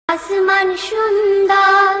আসমান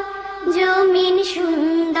সুন্দর, জমিন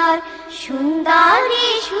সুন্দর, সুন্দরী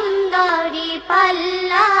সুন্দরী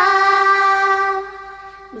পাল্লা,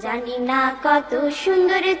 জানি না কত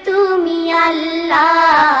সুন্দর তুমি আল্লাহ।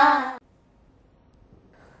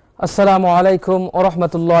 আসসালামু আলাইকুম ওয়া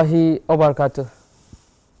রাহমাতুল্লাহি ওয়া বারাকাতুহু।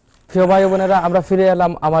 প্রিয় ভাই বোনেরা, আমরা ফিরে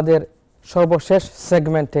এলাম আমাদের সর্বশেষ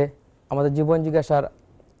সেগমেন্টে, আমাদের জীবন জিজ্ঞাসার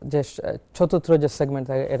যে চতুর্থ যে সেগমেন্ট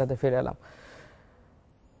থাকে এটাতে ফিরে এলাম।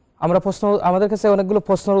 আমাদের কাছে অনেকগুলো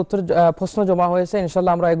প্রশ্ন জমা হয়েছে,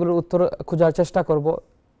 ইনশাল্লাহ আমরা এগুলোর উত্তর খোঁজার চেষ্টা করব।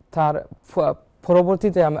 তার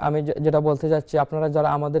পরবর্তীতে আমি যেটা বলতে যাচ্ছি, আপনারা যারা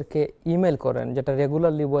আমাদেরকে ইমেল করেন, যেটা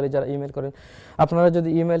রেগুলারলি বলে যারা ইমেল করেন, আপনারা যদি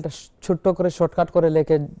ইমেলটা ছোট্ট করে শর্টকাট করে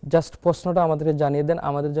লিখে জাস্ট প্রশ্নটা আমাদেরকে জানিয়ে দেন,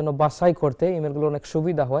 আমাদের জন্য বাছাই করতে ইমেলগুলো অনেক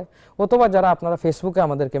সুবিধা হয়। অথবা যারা আপনারা ফেসবুকে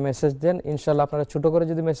আমাদেরকে মেসেজ দেন, ইনশাল্লাহ আপনারা ছোট করে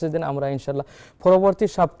যদি মেসেজ দেন, আমরা ইনশাল্লাহ পরবর্তী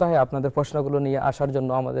সপ্তাহে আপনাদের প্রশ্নগুলো নিয়ে আসার জন্য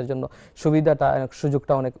আমাদের জন্য সুবিধাটা,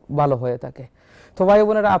 সুযোগটা অনেক ভালো হয়ে থাকে। তো ভাই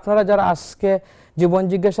বোনেরা, আপনারা যারা আজকে জীবন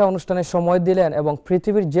জিজ্ঞাসা অনুষ্ঠানে সময় দিলেন এবং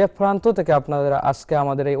পৃথিবীর যে প্রান্ত থেকে আপনারা আজকে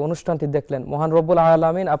আমাদের এই অনুষ্ঠানটি দেখলেন, মহান রব্বুল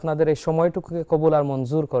আলামিন আপনাদের এই সময়টুকুকে কবুল আর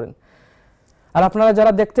মঞ্জুর করেন। আর আপনারা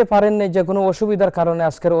যারা দেখতে পারেননি, যে কোনো অসুবিধার কারণে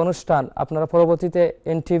আজকের অনুষ্ঠান আপনারা পরবর্তীতে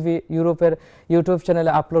NTV ইউরোপের ইউটিউব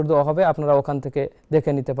চ্যানেলে আপলোড দেওয়া হবে, আপনারা ওখান থেকে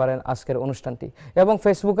দেখে নিতে পারেন আজকের অনুষ্ঠানটি, এবং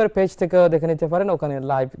ফেসবুকের পেজ থেকেও দেখে নিতে পারেন, ওখানে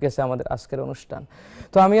লাইভ গেছে আমাদের আজকের অনুষ্ঠান।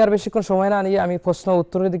 তো আমি আর বেশিক্ষণ সময় না নিয়ে আমি প্রশ্ন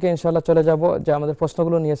উত্তরের দিকে ইনশাল্লাহ চলে যাব। যে আমাদের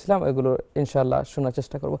প্রশ্নগুলো নিয়েছিলাম এগুলো ইনশাল্লাহ শোনার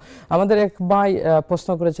চেষ্টা করব। আমাদের এক ভাই প্রশ্ন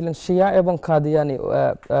করেছিলেন, শিয়া এবং কাদিয়ানি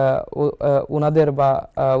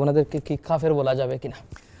ওনাদেরকে কি কাফের বলা যাবে কিনা?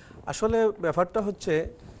 আসলে ব্যাপারটা হচ্ছে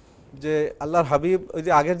যে আল্লাহর হাবিব, ওই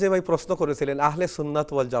যে আগের যে ভাই প্রশ্ন করেছিলেন, আহলে সুন্নাত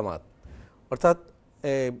ওয়াল জামাত, অর্থাৎ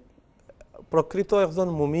প্রকৃত একজন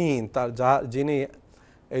মুমিন, যিনি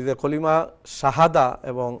এই যে কলিমা শাহাদা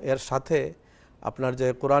এবং এর সাথে আপনার যে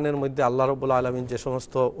কোরআনের মধ্যে আল্লাহ রাব্বুল আলামিন যে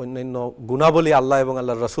সমস্ত অন্যান্য গুণাবলী আল্লাহ এবং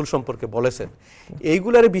আল্লাহর রাসূল সম্পর্কে বলেছেন,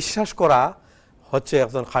 এইগুলার বিশ্বাস করা হচ্ছে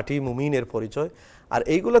একজন খাঁটি মুমিনের পরিচয়। আর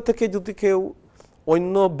এইগুলো থেকে যদি কেউ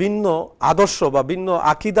অন্য ভিন্ন আদর্শ বা ভিন্ন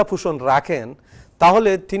আকীদা পোষণ রাখেন,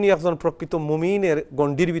 তাহলে তিনি একজন প্রকৃত মুমিনের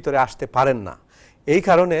গণ্ডির ভিতরে আসতে পারেন না। এই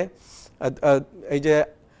কারণে এই যে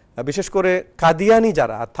বিশেষ করে কাদিয়ানি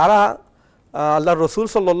যারা, তারা আল্লাহর রসুল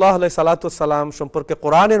সাল্লাল্লাহু আলাইহি সাল্লাম সম্পর্কে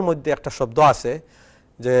কোরআনের মধ্যে একটা শব্দ আছে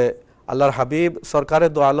যে আল্লাহর হাবিব সরকারে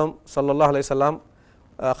দো আলম সাল্লাল্লাহু আলাইহি সাল্লাম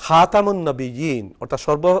খাতামুন নবিয়্যিন, অর্থাৎ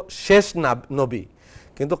সর্বশেষ নবী।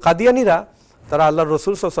 কিন্তু কাদিয়ানিরা তারা আল্লাহর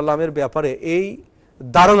রসুল সাল্লাল্লাহু আলাইহি সাল্লামের ব্যাপারে এই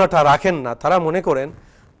ধারণাটা রাখেন না। তারা মনে করেন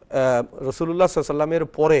রাসূলুল্লাহ সাল্লাল্লাহু আলাইহি সাল্লামের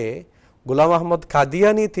পরে গোলাম আহমদ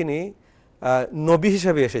কাদিয়ানি তিনি নবী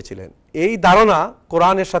হিসেবে এসেছিলেন। এই ধারণা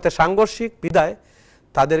কোরআনের সাথে সাংঘর্ষিক বিদায়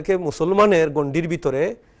তাদেরকে মুসলমানের গণ্ডির ভিতরে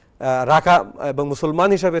রাখা এবং মুসলমান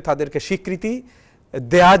হিসেবে তাদেরকে স্বীকৃতি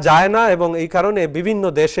দেয়া যায় না। এবং এই কারণে বিভিন্ন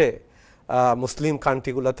দেশে, মুসলিম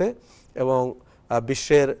কান্ট্রিগুলোতে এবং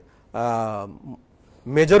বিশ্বের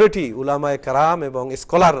মেজরিটি উলামায়ে কেরাম এবং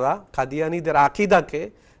স্কলাররা কাদিয়ানীদের আকীদাকে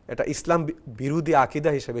এটা ইসলাম বিরোধী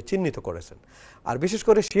আকীদা হিসেবে চিহ্নিত করেছেন। আর বিশেষ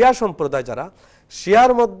করে শিয়া সম্প্রদায় যারা,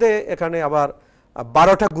 শিয়ার মধ্যে এখানে আবার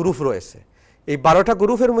 12টা গ্রুপ রয়েছে। এই 12টা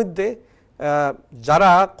গ্রুপের মধ্যে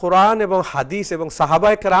যারা কোরআন এবং হাদিস এবং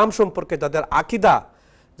সাহাবায়ে কেরাম সম্পর্কে যাদের আকীদা,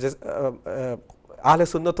 যে আহলে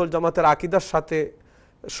সুন্নাত ওয়াল জামাতের আকীদার সাথে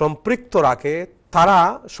সম্পৃক্ত রাখে, তারা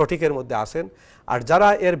সঠিকের মধ্যে আসেন। আর যারা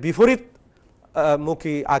এর বিপরীত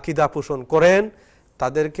মুখী আকীদা পোষণ করেন,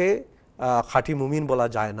 তাদেরকে খাঁটি মুমিন বলা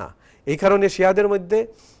যায় না। এই কারণে শিয়াদের মধ্যে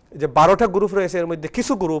যে 12টা গ্রুপ রয়েছে, এর মধ্যে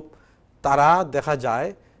কিছু গ্রুপ তারা দেখা যায়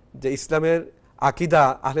যে ইসলামের আকীদা,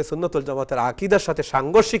 আহলে সুন্নাত ওয়াল জামাতের আকীদার সাথে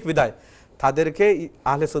সাংঘর্ষিক বিদায় তাদেরকে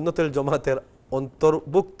আহলে সুন্নাত ওয়াল জামাতের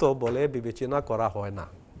অন্তর্ভুক্ত বলে বিবেচনা করা হয় না।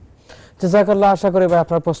 জাযাকাল্লাহ। আশা করি ভাই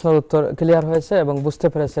আপনার প্রশ্নের উত্তর ক্লিয়ার হয়েছে এবং বুঝতে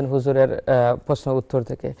পেরেছেন হুজুরের প্রশ্ন উত্তর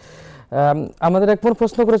থেকে। আমাদের একবার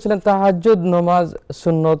প্রশ্ন করেছিলেন তাহাজ্জুদ নামাজ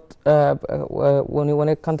সুন্নত, উনি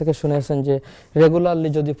অনেকখান থেকে শুনেছেন যে রেগুলারলি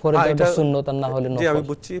যদি পড়ে এটা সুন্নত আর না হলে নফল। আমি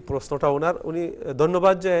বুঝছি প্রশ্নটা ওনার। উনি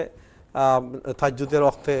ধন্যবাদ যে তাহাজ্জুদের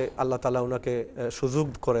ওয়াক্তে আল্লাহ তাআলা ওনাকে সুযোগ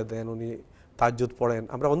করে দেন, উনি তাহাজ্জুদ পড়েন।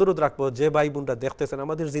 আমরা অনুরোধ রাখবো যে ভাই বোনরা দেখতেছেন,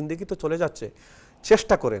 আমাদের জিন্দেগি তো চলে যাচ্ছে,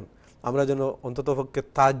 চেষ্টা করেন আমরা যেন অন্ততপক্ষে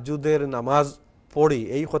তাহাজ্জুদের নামাজ পড়ি।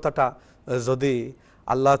 এই কথাটা যদি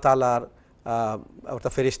আল্লাহ তাআলার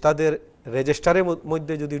অর্থাৎ ফেরেশতাদের রেজিস্টারের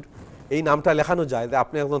মধ্যে যদি এই নামটা লেখানো যায় যে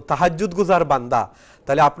আপনি একজন তাহাজ্জুদ গুজার বান্দা,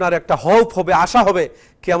 তাহলে আপনার একটা হোপ হবে, আশা হবে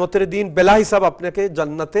কিয়ামতের দিন বেলা হিসাব আপনাকে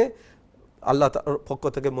জান্নাতে আল্লাহ পক্ষ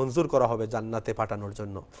থেকে মঞ্জুর করা হবে, জান্নাতে পাঠানোর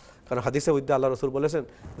জন্য। কারণ হাদিসে মধ্যে আল্লাহ রাসূল বলেছেন,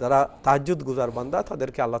 যারা তাহাজ্জুদ গুজার বান্দা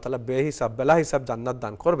তাদেরকে আল্লাহ তাআলা বেলা হিসাব জান্নাত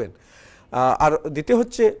দান করবেন। আর দ্বিতীয়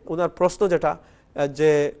হচ্ছে ওনার প্রশ্ন যেটা,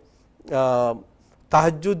 যে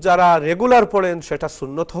তাহাজ্জুদ যারা রেগুলার পড়েন সেটা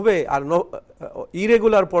সুন্নত হবে, আর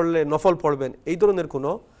ইরেগুলার পড়লে নফল পড়বেন, এই ধরনের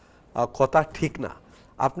কোনো কথা ঠিক না।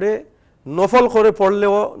 আপনি নফল করে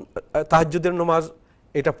পড়লেও তাহাজ্জুদের নামাজ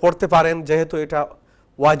এটা পড়তে পারেন, যেহেতু এটা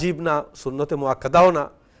ওয়াজিব না, সুন্নতে মুআক্কাদাও না।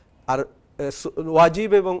 আর ওয়াজিব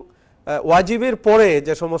এবং ওয়াজিবের পরে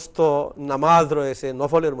যে সমস্ত নামাজ রয়েছে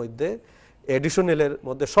নফলের মধ্যে, এডিশনালের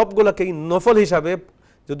মধ্যে, সবগুলোকেই নফল হিসাবে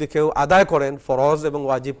যদি কেউ আদায় করেন ফরজ এবং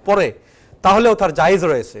ওয়াজিব পরে, তাহলেও তার জায়েজ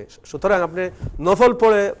রয়েছে। সুতরাং আপনি নফল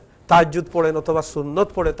পড়ে তাহাজ্জুদ পড়েন অথবা সুন্নত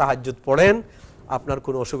পড়ে তাহাজ্জুদ পড়েন, আপনার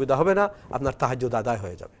কোনো অসুবিধা হবে না, আপনার তাহাজ্জুদ আদায়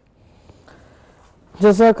হয়ে যাবে।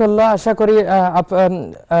 জাযাকাল্লাহ। আশা করি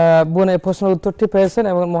বোনের প্রশ্নের উত্তরটি পেয়েছেন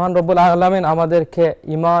এবং মহান রব্বুল আলামিন আমাদেরকে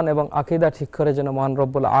ঈমান এবং আকীদা ঠিক করে যেন মহান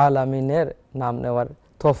রব্বুল আলামিনের নাম নেওয়ার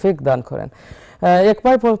তৌফিক দান করেন। এক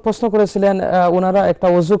ভাই প্রশ্ন করেছিলেন, ওনারা একটা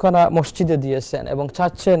ওযুখানা মসজিদে দিয়েছেন এবং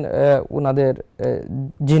চাচ্ছেন ওনাদের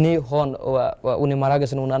যিনি হন উনি মারা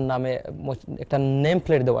গেছেন, ওনার নামে একটা নেম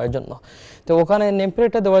প্লেট দেওয়ার জন্য। তো ওখানে নেম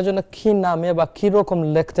প্লেটটা দেওয়ার জন্য কি নামে বা কি রকম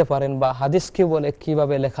লিখতে পারেন, বা হাদিস কি বলে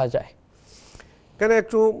কিভাবে লেখা যায়? এখানে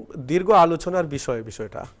একটু দীর্ঘ আলোচনার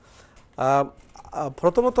বিষয়টা।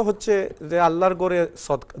 প্রথমত হচ্ছে যে আল্লাহর ঘরে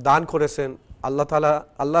দান করেছেন, আল্লাহ তাআলা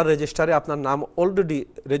আল্লাহর রেজিস্টারে আপনার নাম অলরেডি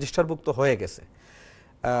রেজিস্টারভুক্ত হয়ে গেছে।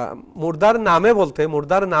 মুর্দার নামে বলতে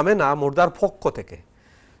মুর্দার নামে না, মুর্দার পক্ষ থেকে।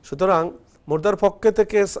 সুতরাং মুর্দার পক্ষ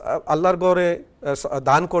থেকে আল্লাহর ঘরে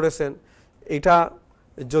দান করেছেন, এটা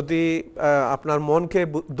যদি আপনার মনকে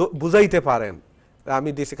বুঝাইতে পারেন আমি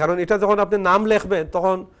দিছি, কারণ এটা যখন আপনি নাম লিখবেন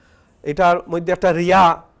তখন এটার মধ্যে একটা রিয়া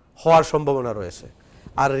হওয়ার সম্ভাবনা রয়েছে।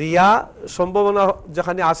 আর রিয়া সম্ভাবনা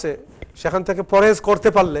যেখানে আছে সেখান থেকে পরহেজ করতে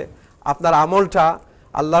পারলে আপনার আমলটা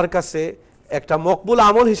আল্লাহর কাছে একটা মকবুল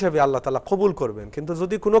আমল হিসেবে আল্লাহ তাআলা কবুল করবেন। কিন্তু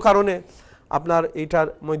যদি কোনো কারণে আপনার এইটার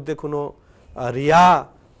মধ্যে কোনো রিয়া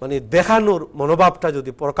মানে দেখানোর মনোভাবটা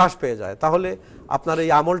যদি প্রকাশ পেয়ে যায়, তাহলে আপনার এই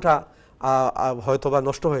আমলটা হয়তোবা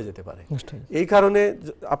নষ্ট হয়ে যেতে পারে। এই কারণে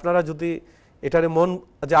আপনারা যদি এটারে মন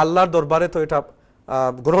যে আল্লাহর দরবারে তো এটা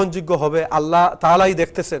গ্রহণযোগ্য হবে, আল্লাহ তাআলাই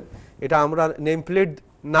দেখতেছেন, এটা আমরা নেম প্লেট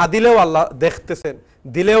না দিলেও আল্লাহ দেখতেছেন,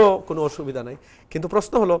 দিলেও কোনো অসুবিধা নাই। কিন্তু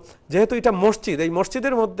প্রশ্ন হলো, যেহেতু এটা মসজিদ, এই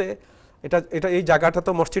মসজিদের মধ্যে এটা এই জায়গাটা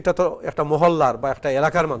তো, মসজিদটা তো একটা মহল্লার বা একটা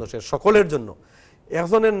এলাকার মানুষের সকলের জন্য,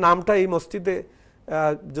 একজনের নামটা এই মসজিদে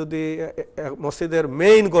যদি মসজিদের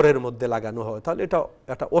মেইন ঘরের মধ্যে লাগানো হয় তাহলে এটা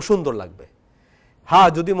একটা অসুন্দর লাগবে। হ্যাঁ,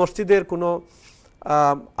 যদি মসজিদের কোনো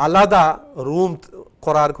আলাদা রুম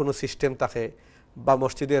করার কোনো সিস্টেম থাকে, বা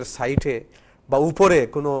মসজিদের সাইডে বা উপরে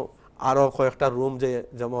কোনো আরও কয়েকটা রুম,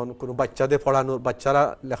 যেমন কোনো বাচ্চাদের পড়ানোর, বাচ্চারা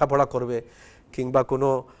লেখাপড়া করবে, কিংবা কোনো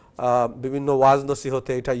বিভিন্ন ওয়াজ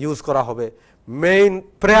নসিহতে এটা ইউজ করা হবে, মেইন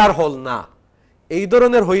প্রেয়ার হল না, এই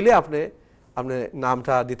ধরনের হইলে আপনি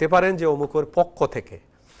নামটা দিতে পারেন যে অমুকের পক্ষ থেকে,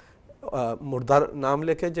 মুর্দার নাম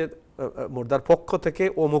লিখে যে মুর্দার পক্ষ থেকে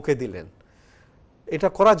অমুকে দিলেন, এটা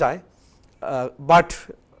করা যায়। বাট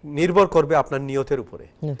নির্ভর করবে আপনার নিয়তের উপরে।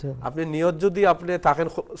 আপনি নিয়ত যদি আপনি থাকেন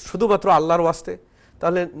শুধুমাত্র আল্লাহর ওয়াস্তে,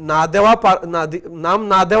 তাহলে নাম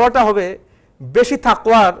না দেওয়াটা হবে বেশি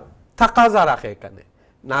তাকাজা রাখে। এখানে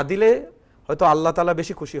না দিলে হয়তো আল্লাহ তাআলা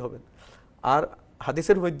বেশি খুশি হবেন। আর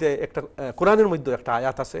হাদিসের মধ্যে একটা, কোরআনের মধ্যে একটা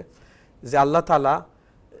আয়াত আছে যে আল্লাহ তাআলা,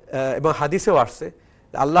 এবং হাদিসেও আসছে,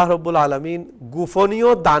 আল্লাহ রাব্বুল আলামিন গোপনীয়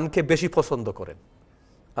দানকে বেশি পছন্দ করেন।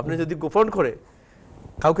 আপনি যদি গোপন করে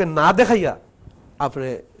কাউকে না দেখাইয়া আপনি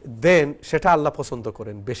দেন, সেটা আল্লাহ পছন্দ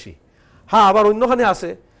করেন বেশি। হ্যাঁ, আবার অন্যখানে আছে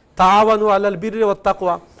তাআওয়ানু আলাল বিররি ওয়াত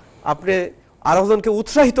তাকওয়া, আপনি আরেকজনকে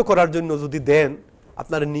উৎসাহিত করার জন্য যদি দেন,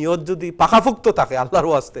 আপনার নিয়ত যদি পাকাপোক্ত থাকে আল্লাহর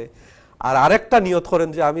ওয়াস্তে, আর আরেকটা নিয়ত করেন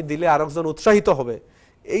যে আমি দিলে আরেকজন উৎসাহিত হবে,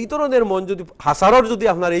 এই ধরনের মন যদি হাসারর যদি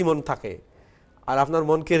আপনার এই মন থাকে, আর আপনার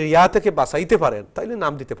মনকে রিয়া থেকে বাঁচাইতে পারেন, তাইলে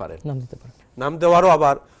নাম দিতে পারেন। নাম দেওয়ারও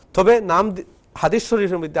আবার, তবে নাম হাদিস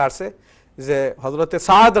শরীফের মধ্যে আছে যে হযরতে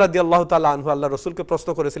সাদ রাদিয়াল্লাহু তাআলা আনহু আল্লাহ রাসূলকে প্রশ্ন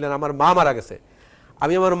করেছিলেন, আমার মা মারা গেছে,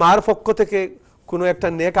 আমি আমার মার পক্ষ থেকে কোনো একটা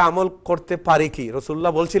নেক আমল করতে পারি কি?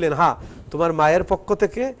 রাসূলুল্লাহ বলছিলেন, হ্যাঁ, তোমার মায়ের পক্ষ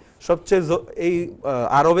থেকে সবচেয়ে এই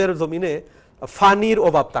আরবের জমিনে ফানির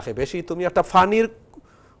অভাব থাকে বেশি, তুমি একটা ফানির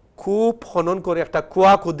কূপ খনন করে, একটা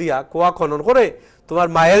কুয়া খনন করে তোমার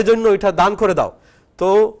মায়ের জন্য এটা দান করে দাও। তো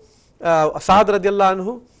সাদ রাদিয়াল্লাহু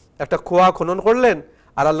আনহু একটা কুয়া খনন করলেন,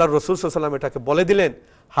 আর আল্লাহর রাসূল সাল্লাল্লাহু আলাইহি ওয়াসাল্লাম এটাকে বলে দিলেন,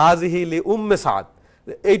 হাযিহি লি উম্মে সাদ,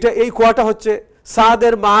 এই কুয়াটা হচ্ছে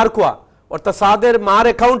সাদের মার কুয়া, অর্থাৎ সাদের মার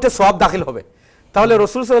অ্যাকাউন্টে সব দাখিল হবে। তাহলে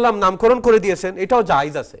রাসূল সাল্লাল্লাহু আলাইহি ওয়াসাল্লাম নামকরণ করে দিয়েছেন, এটাও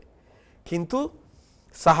জায়েজ আছে। কিন্তু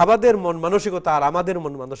সাহাবাদের মন মানসিকতা আর আমাদের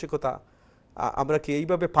মন মানসিকতা, আমরা কি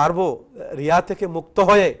এইভাবে পারবো রিয়া থেকে মুক্ত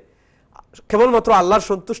হয়ে কেবলমাত্র আল্লাহর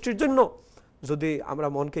সন্তুষ্টির জন্য যদি আমরা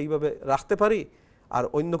মনকে এইভাবে রাখতে পারি, আর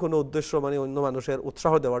অন্য কোনো উদ্দেশ্য মানে অন্য মানুষের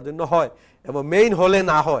উৎসাহ দেওয়ার জন্য হয় এবং মেইন হলে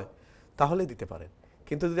না হয়, তাহলে দিতে পারেন।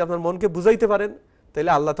 কিন্তু যদি আপনার মনকে বুঝাইতে পারেন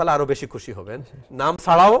তাহলে আল্লাহ তাআলা আরো বেশি খুশি হবেন। নাম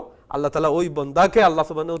ছাড়াও আল্লাহ তাআলা ওই বান্দাকে আল্লাহ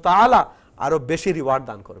সুবহানাহু ওয়া তাআলা আরো বেশি রিওয়ার্ড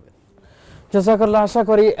দান করবেন। জাযাকাল্লাহ। আশা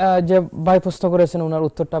করি যে ভাই প্রশ্ন করেছেন ওনার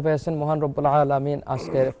উত্তরটা পেয়েছেন। মহান রব্বুল আলামিন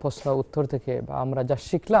আজকের প্রশ্ন উত্তর থেকে বা আমরা যা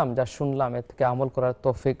শিখলাম যা শুনলাম এর থেকে আমল করার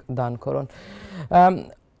তৌফিক দান করুন।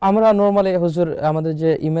 আমরা নরমালি হুজুর আমাদের যে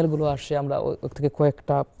ইমেলগুলো আসে আমরা ওর থেকে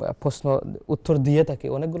কয়েকটা প্রশ্ন উত্তর দিয়ে থাকি,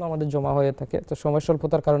 অনেকগুলো আমাদের জমা হয়ে থাকে, তো সময়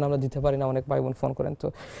স্বল্পতার কারণে আমরা দিতে পারি না, অনেক ভাই বোন ফোন করেন। তো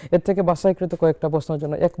এর থেকে বাছাইকৃত কয়েকটা প্রশ্নের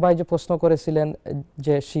জন্য এক ভাই যে প্রশ্ন করেছিলেন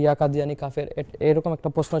যে শিয়া কাদিয়ানি কাফের, এরকম একটা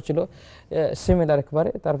প্রশ্ন ছিল সিমিলার একবারে,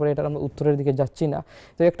 তারপরে এটার আমরা উত্তরের দিকে যাচ্ছি না।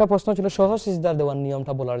 তো একটা প্রশ্ন ছিল সহজ সিজদা দেওয়ার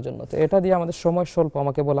নিয়মটা বলার জন্য, তো এটা দিয়ে আমাদের সময় স্বল্প,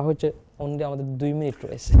 আমাকে বলা হয়েছে অনলি আমাদের 2 মিনিট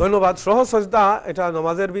রয়েছে। ধন্যবাদ। সহজ সিজদা এটা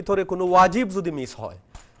নামাজের ভিতরে কোনো ওয়াজিব যদি মিস হয়,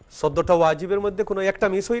 14টা ওয়াজিবের মধ্যে কোনো একটা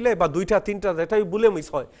মিস হইলে বা 2টা 3টা যেটাই ভুলে মিস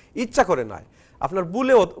হয়, ইচ্ছা করে নয়, আপনার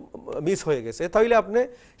ভুলেও মিস হয়ে গেছে, তাহলে আপনি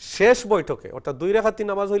শেষ বৈঠকে অর্থাৎ 2 রাকাতি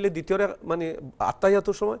নামাজ হইলে দ্বিতীয় মানে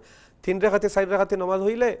আত্তাহিয়াতুর সময় 3 রাকাতি 4 রাকাতি নামাজ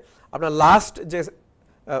হইলে আপনার লাস্ট যে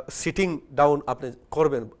সিটিং ডাউন আপনি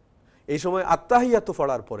করবেন, এই সময় আত্তাহিয়াতু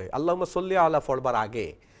পড়ার পরে আল্লাহুম্মা সাল্লি আলা পড়বার আগে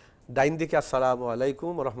ডাইন দিকে আসসালামু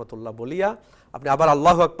আলাইকুম ওয়া রাহমাতুল্লাহ বলিয়া আপনি আবার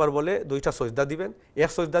আল্লাহু আকবার বলে 2টা সিজদা দিবেন,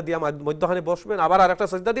 এক সিজদা দিয়া মধ্যখানে বসবেন, আবার আরেকটা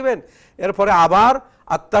সিজদা দিবেন, এরপরে আবার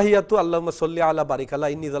আত্তাহিয়াতু আল্লাহুম্মা সাল্লি আলা বারিকাল্লাহ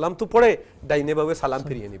ইন্নী যালামতু পড়ে ডাইনে ভাবে সালাম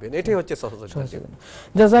ফিরিয়ে নেবেন। এটাই হচ্ছে সহজ সিজদা।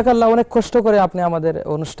 জাযাকাল্লাহ। অনেক কষ্ট করে আপনি আমাদের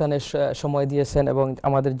অনুষ্ঠানে সময় দিয়েছেন এবং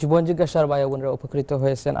আমাদের জীবন জিজ্ঞাসার ভাই বোনেরা উপকৃত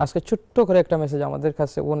হয়েছেন। আজকে ছোট্ট করে একটা মেসেজ, আমাদের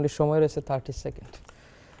কাছে অনলি সময় রয়েছে 30 সেকেন্ড।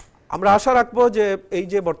 আমরা আশা রাখবো যে এই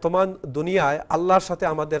যে বর্তমান দুনিয়ায় আল্লাহর সাথে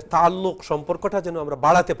আমাদের তাআল্লুক সম্পর্কটা যেন আমরা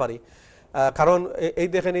বাড়াতে পারি, কারণ এই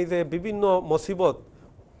দেখেন এই যে বিভিন্ন মুসিবত,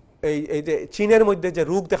 এই যে চীনের মধ্যে যে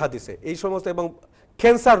রোগ দেখা দিছে, এই সমস্ত এবং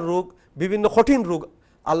ক্যান্সার রোগ, বিভিন্ন কঠিন রোগ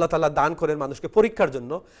আল্লাহ তাআলা দান করেন মানুষকে পরীক্ষার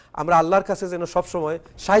জন্য। আমরা আল্লাহর কাছে যেন সবসময়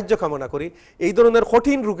সাহায্য কামনা করি। এই ধরনের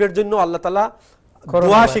কঠিন রোগের জন্য আল্লাহ তাআলা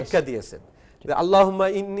দোয়া শিক্ষা দিয়েছেন, আল্লাহুম্মা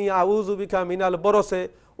ইন্নী আউযু বিকা মিনাল বরসে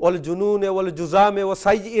ওয়াল জুনুনে ওয়াল জুজামে ওয়া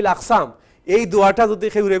সাইয়িল আকসাম। এই দোয়াটা যদি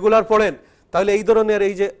কেউ রেগুলার পড়েন তাহলে এই ধরনের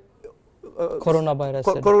এই যে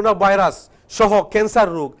করোনা ভাইরাস সহ ক্যান্সার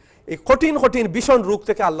রোগ, এই কঠিন কঠিন ভীষণ রোগ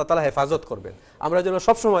থেকে আল্লাহ তাআলা হেফাজত করবেন। আমরা যেন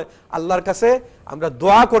সবসময় আল্লাহর কাছে আমরা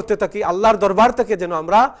দোয়া করতে থাকি, আল্লাহর দরবার থেকে যেন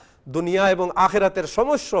আমরা দুনিয়া এবং আখিরাতের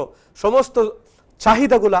সমস্ত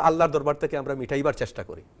চাহিদাগুলো আল্লাহর দরবার থেকে আমরা মিটাইবার চেষ্টা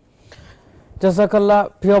করি। জাযাকাল্লাহ।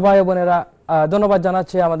 প্রিয় ভাই বোনেরা, ধন্যবাদ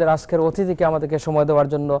জানাচ্ছি আমাদের আজকের অতিথিকে আমাদেরকে সময় দেওয়ার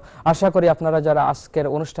জন্য। আশা করি আপনারা যারা আজকের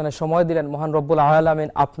অনুষ্ঠানে সময় দিলেন, মহান রব্বুল আলামিন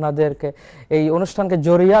আপনাদেরকে এই অনুষ্ঠানকে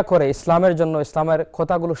জড়িয়া করে ইসলামের জন্য, ইসলামের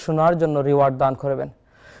কথাগুলো শোনার জন্য রিওয়ার্ড দান করবেন।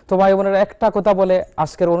 তো ভাই বোনেরা, একটা কথা বলে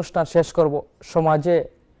আজকের অনুষ্ঠান শেষ করব। সমাজে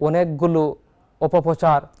অনেকগুলো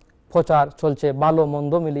অপপ্রচার চলছে, ভালো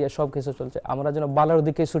মন্দ মিলিয়ে সবকিছু চলছে। আমরা যেন ভালোর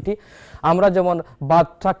দিকে ছুটি, আমরা যেমন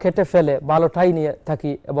বাদটা কেটে ফেলে ভালোটাই নিয়ে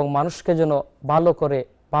থাকি এবং মানুষকে যেন ভালো করে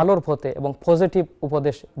ভালোর পথে এবং পজিটিভ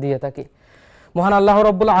উপদেশ দিয়ে থাকি। মহান আল্লাহ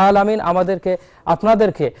রাব্বুল আলামিন আমাদেরকে,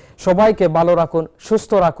 আপনাদেরকে সবাইকে ভালো রাখুন,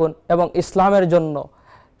 সুস্থ রাখুন এবং ইসলামের জন্য,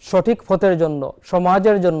 সঠিক পথের জন্য,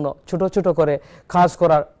 সমাজের জন্য ছোট ছোট করে কাজ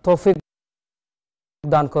করার তৌফিক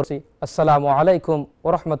দান করছি। আসসালামু আলাইকুম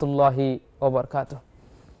ওয়া রাহমাতুল্লাহি ওয়া বারাকাতুহু।